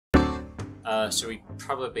So we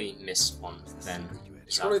probably missed one then.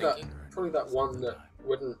 Is Probably our that, thinking? probably that one that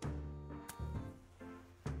wouldn't.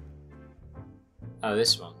 Oh,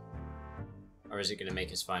 this one. Or is it going to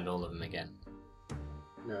make us find all of them again?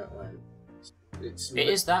 No, it won't. It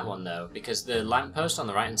is that one though, because the lamppost on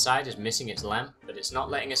the right hand side is missing its lamp, but it's not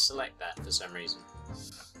letting us select that for some reason.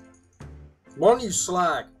 Come on, you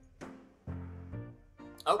slag!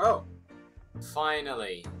 Oh!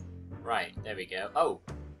 Finally! Right, there we go. Oh!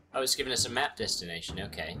 It's giving us a map destination,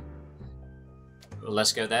 okay. Well,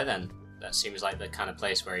 let's go there then. That seems like the kind of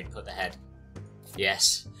place where he'd put the head.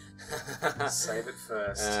 Yes. Save it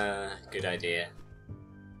first. Good idea.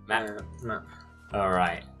 Map. Map.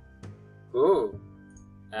 Alright. Ooh.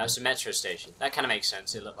 It's a metro station. That kind of makes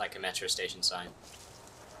sense. It looked like a metro station sign.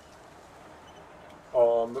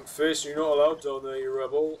 Oh, McPherson, you're not allowed down there, you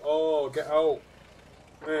rebel. Oh, get out.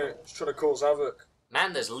 Mate, it's trying to cause havoc.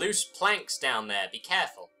 Man, there's loose planks down there. Be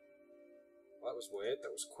careful. That was weird.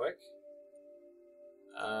 That was quick.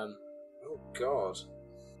 Oh, God.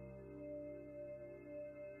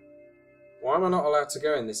 Why am I not allowed to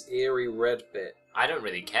go in this eerie red bit? I don't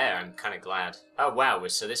really care. I'm kind of glad. Oh, wow.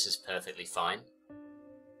 So this is perfectly fine.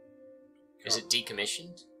 Is it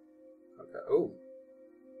decommissioned? Okay. Oh.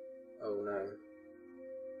 Oh, no.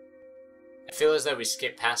 I feel as though we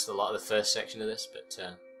skipped past a lot of the first section of this, but...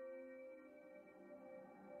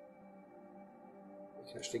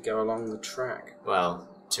 We can actually go along the track. Well,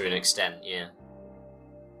 to an extent, yeah.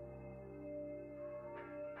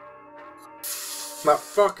 That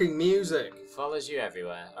fucking music! Follows you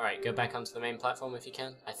everywhere. Alright, go back onto the main platform if you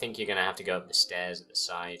can. I think you're going to have to go up the stairs at the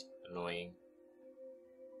side. Annoying.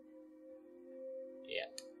 Yeah.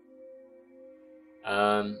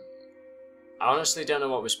 I honestly don't know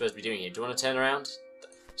what we're supposed to be doing here. Do you want to turn around?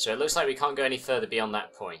 So it looks like we can't go any further beyond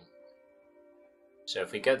that point. So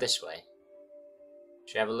if we go this way...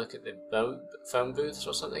 Should we have a look at the phone booths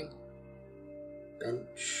or something?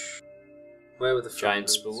 Bench. Where were the giant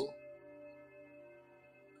booths? spool?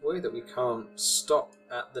 Weird that we can't stop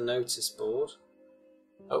at the notice board.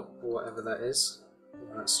 Oh. Or whatever that is.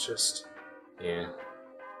 That's just... Yeah.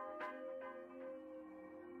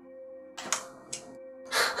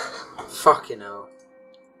 Fucking hell.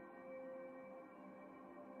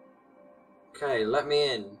 Okay, let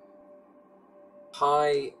me in.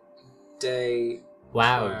 High day...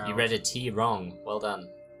 Wow, you read a T wrong. Well done.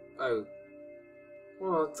 Oh.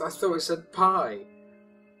 Well, I thought it said pie.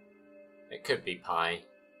 It could be pie.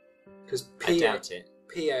 Because I doubt it.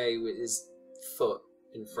 PA is foot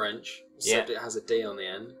in French, except it has a D on the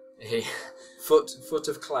end. Foot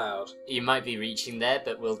of cloud. You might be reaching there,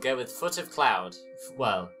 but we'll go with foot of cloud.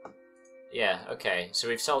 Well, yeah, okay. So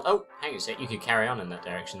we've solved... Oh, hang on a sec. You could carry on in that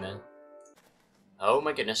direction then. Oh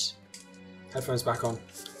my goodness. Headphones back on.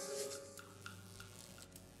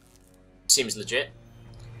 Seems legit.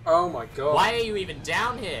 Oh my god. Why are you even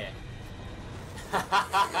down here?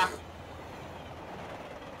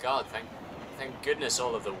 God, thank goodness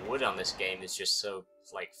all of the wood on this game is just so,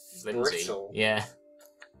 like, flimsy. Brittle. Yeah.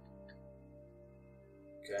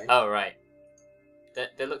 Okay. Oh, right.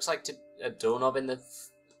 There looks like a doorknob in the...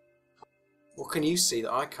 What can you see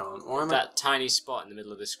that I can't? Or am I... That tiny spot in the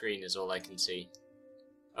middle of the screen is all I can see.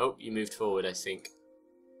 Oh, you moved forward, I think.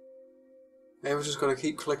 Maybe I've just got to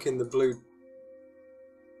keep clicking the blue...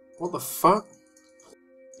 What the fuck?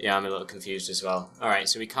 Yeah, I'm a little confused as well. Alright,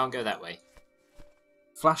 so we can't go that way.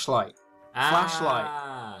 Flashlight. Flashlight.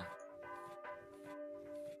 Ah.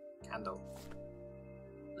 Candle.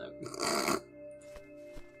 No.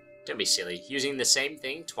 Don't be silly. Using the same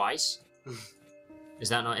thing twice? Is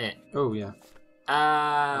that not it? Oh, yeah.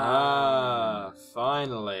 Ah.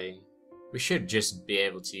 Finally. We should just be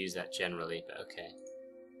able to use that generally, but okay.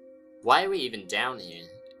 Why are we even down here?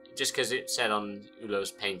 Just because it said on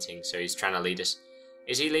Ulo's painting, so he's trying to lead us.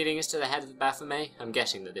 Is he leading us to the head of the Baphomet? I'm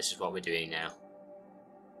guessing that this is what we're doing now.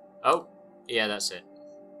 Oh, yeah, that's it.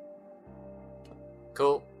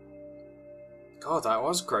 Cool. God, that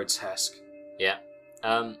was grotesque. Yeah.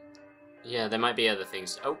 Yeah, there might be other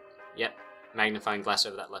things. Oh, yep. Magnifying glass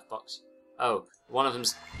over that left box. Oh, one of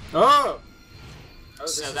them's... Oh!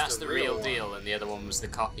 So that's the real deal, and the other one was the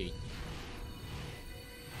copy.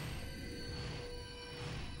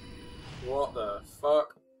 What the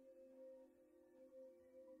fuck?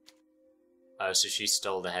 Oh, so she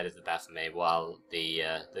stole the head of the Baphomet while the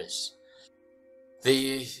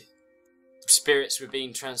spirits were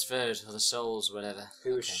being transferred, or the souls, whatever.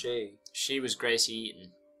 Who was she? She was Gracie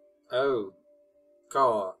Eaton. Oh.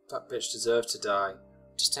 God, that bitch deserved to die.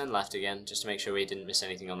 Just turn left again, just to make sure we didn't miss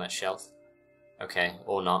anything on that shelf. Okay,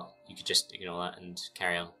 or not. You could just ignore that and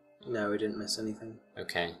carry on. No, we didn't miss anything.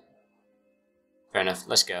 Okay. Fair enough.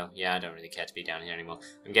 Let's go. Yeah, I don't really care to be down here anymore.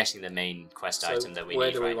 I'm guessing the main quest item that we need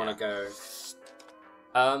where do we right want to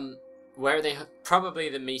go? Where are they? Probably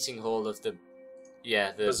the meeting hall of the...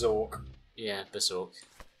 Yeah, the... Bazork. Yeah, Bazork.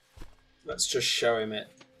 Let's just show him it.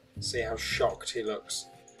 See how shocked he looks.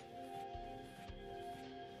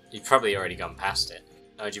 You've probably already gone past it.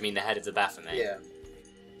 Oh, do you mean the head of the Baphomet? Yeah.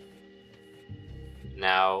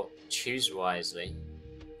 Now, choose wisely.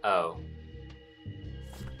 Oh.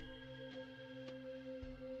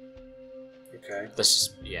 Okay. Let's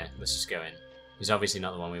just go in. He's obviously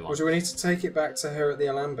not the one we want. Or do we need to take it back to her at the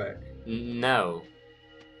Alembic? No.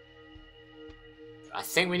 I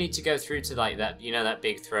think we need to go through to like that, you know, that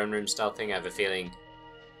big throne room style thing. I have a feeling.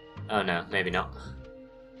 Oh no, maybe not.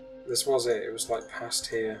 This was it. It was like past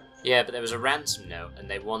here. Yeah, but there was a ransom note, and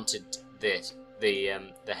they wanted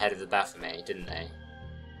the head of the Baphomet, didn't they?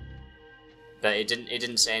 But it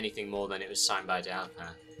didn't say anything more than it was signed by Dalpa.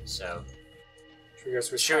 So. Should we go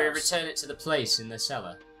to his Shall we house? return it to the place in the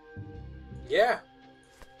cellar? Yeah.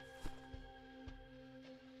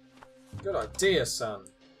 Good idea, son.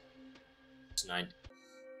 Tonight.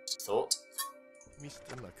 Thought.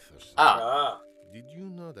 Mr. Macpherson, Ah. did you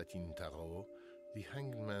know that in Tarot, the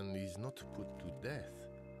hanged man is not put to death,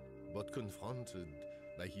 but confronted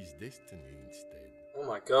by his destiny instead? Oh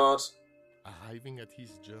my god. Arriving at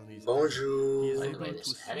his journey's Bonjour. end, he is Wait a able minute, to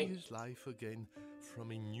it's see heading. his life again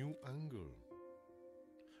from a new angle.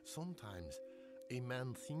 Sometimes a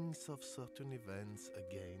man thinks of certain events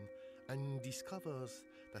again and discovers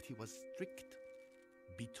that he was tricked,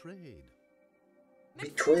 betrayed.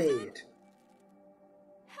 Betrayed.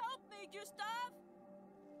 Help me, Gustav!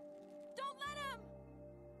 Don't let him!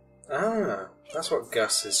 Ah, that's what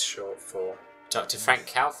Gus is short for. Dr. Frank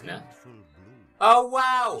Kaufner. Full blue. Oh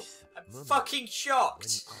wow! This I'm moment fucking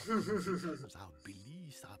shocked! When our dreams, our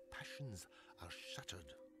beliefs, our passions are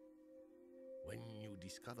shattered. When you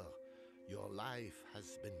discover your life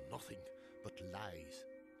has been nothing but lies,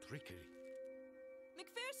 trickery.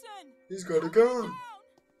 McPherson! He's got a Calm me gun. down.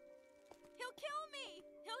 He'll kill me!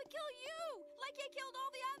 He'll kill you! Like he killed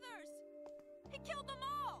all the others! He killed them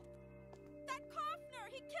all! That Kaufner,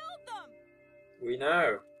 he killed them! We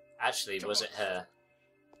know. Actually, was it her?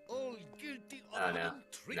 All guilty of Oh, no. having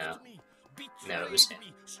tricked No. me, No, it was betrayed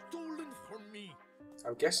me, stolen from me.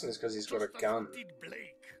 I'm guessing it's because he's got a Just as gun. did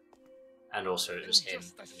Blake. And also it was And him.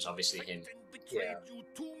 just as It was obviously he him. tricked and betrayed Yeah. you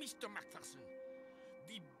too, Mr. Macpherson.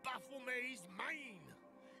 The Baphomet is mine.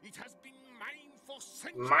 It has been mine for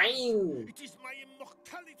centuries. Mine! It is my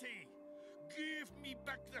immortality. Give me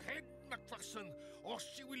back the head, Macpherson, or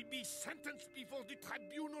she will be sentenced before the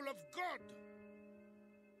tribunal of God.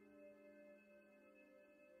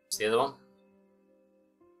 It's the other one?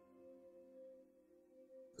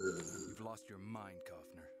 You've lost your mind,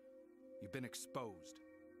 Kaufner. You've been exposed.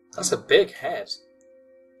 That's a big head.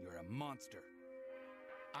 You're a monster.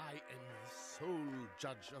 I am the sole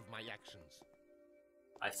judge of my actions.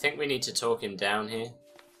 I think we need to talk him down here.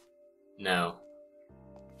 No.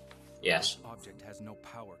 Yes. This object has no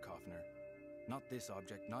power, Kaufner. Not this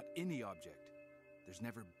object, not any object. There's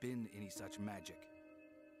never been any such magic.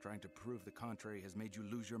 Trying to prove the contrary has made you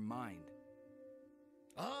lose your mind.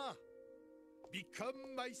 Ah!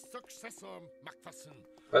 Become my successor, Macpherson.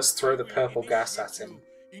 Let's throw the I will purple gas initiate at him.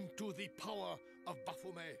 you into the power of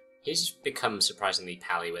Baphomet. He's become surprisingly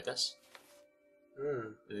pally with us.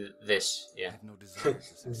 Hmm. This, I yeah. have no desire to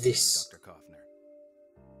succeed This. you, Dr. Kaufner.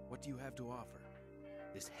 What do you have to offer?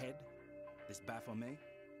 This head? This Baphomet?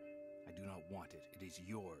 I do not want it. It is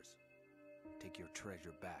yours. Take your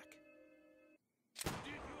treasure back. Did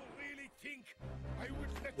you really think I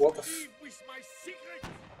would let What you the leave with my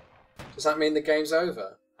secret? Does that mean the game's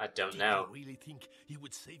over? I don't Did know. you really think he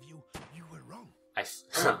would save you? You were wrong. Oh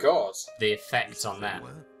my god. The effect on that.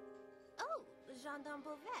 Well, Oh, Gendarme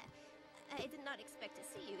Beauvais. I did not expect to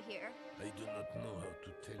see you here. I do not know how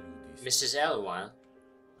to tell you this. Mrs. Elwine?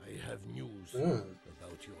 I have news Mm.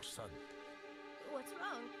 about your son. What's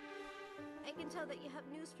wrong? I can tell that you have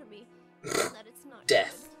news for me. and that it's not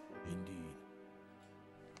Death. Indeed.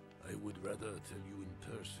 I would rather tell you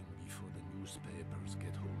in person before the newspapers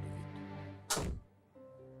get hold of it.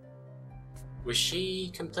 Was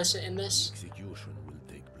she complicit in this? Execution will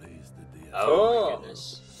take place the day after. Oh, my Oh.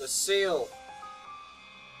 goodness. The seal.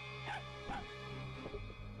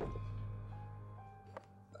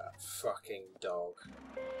 That fucking dog.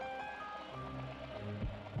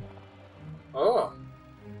 Oh.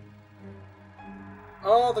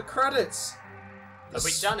 Oh, the credits. Have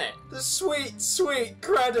we done it? The sweet, sweet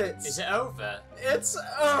credits. Is it over? It's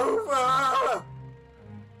over. I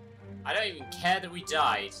don't even care that we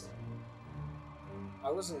died. I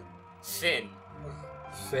wasn't Finn.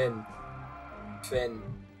 Finn.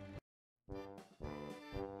 Finn.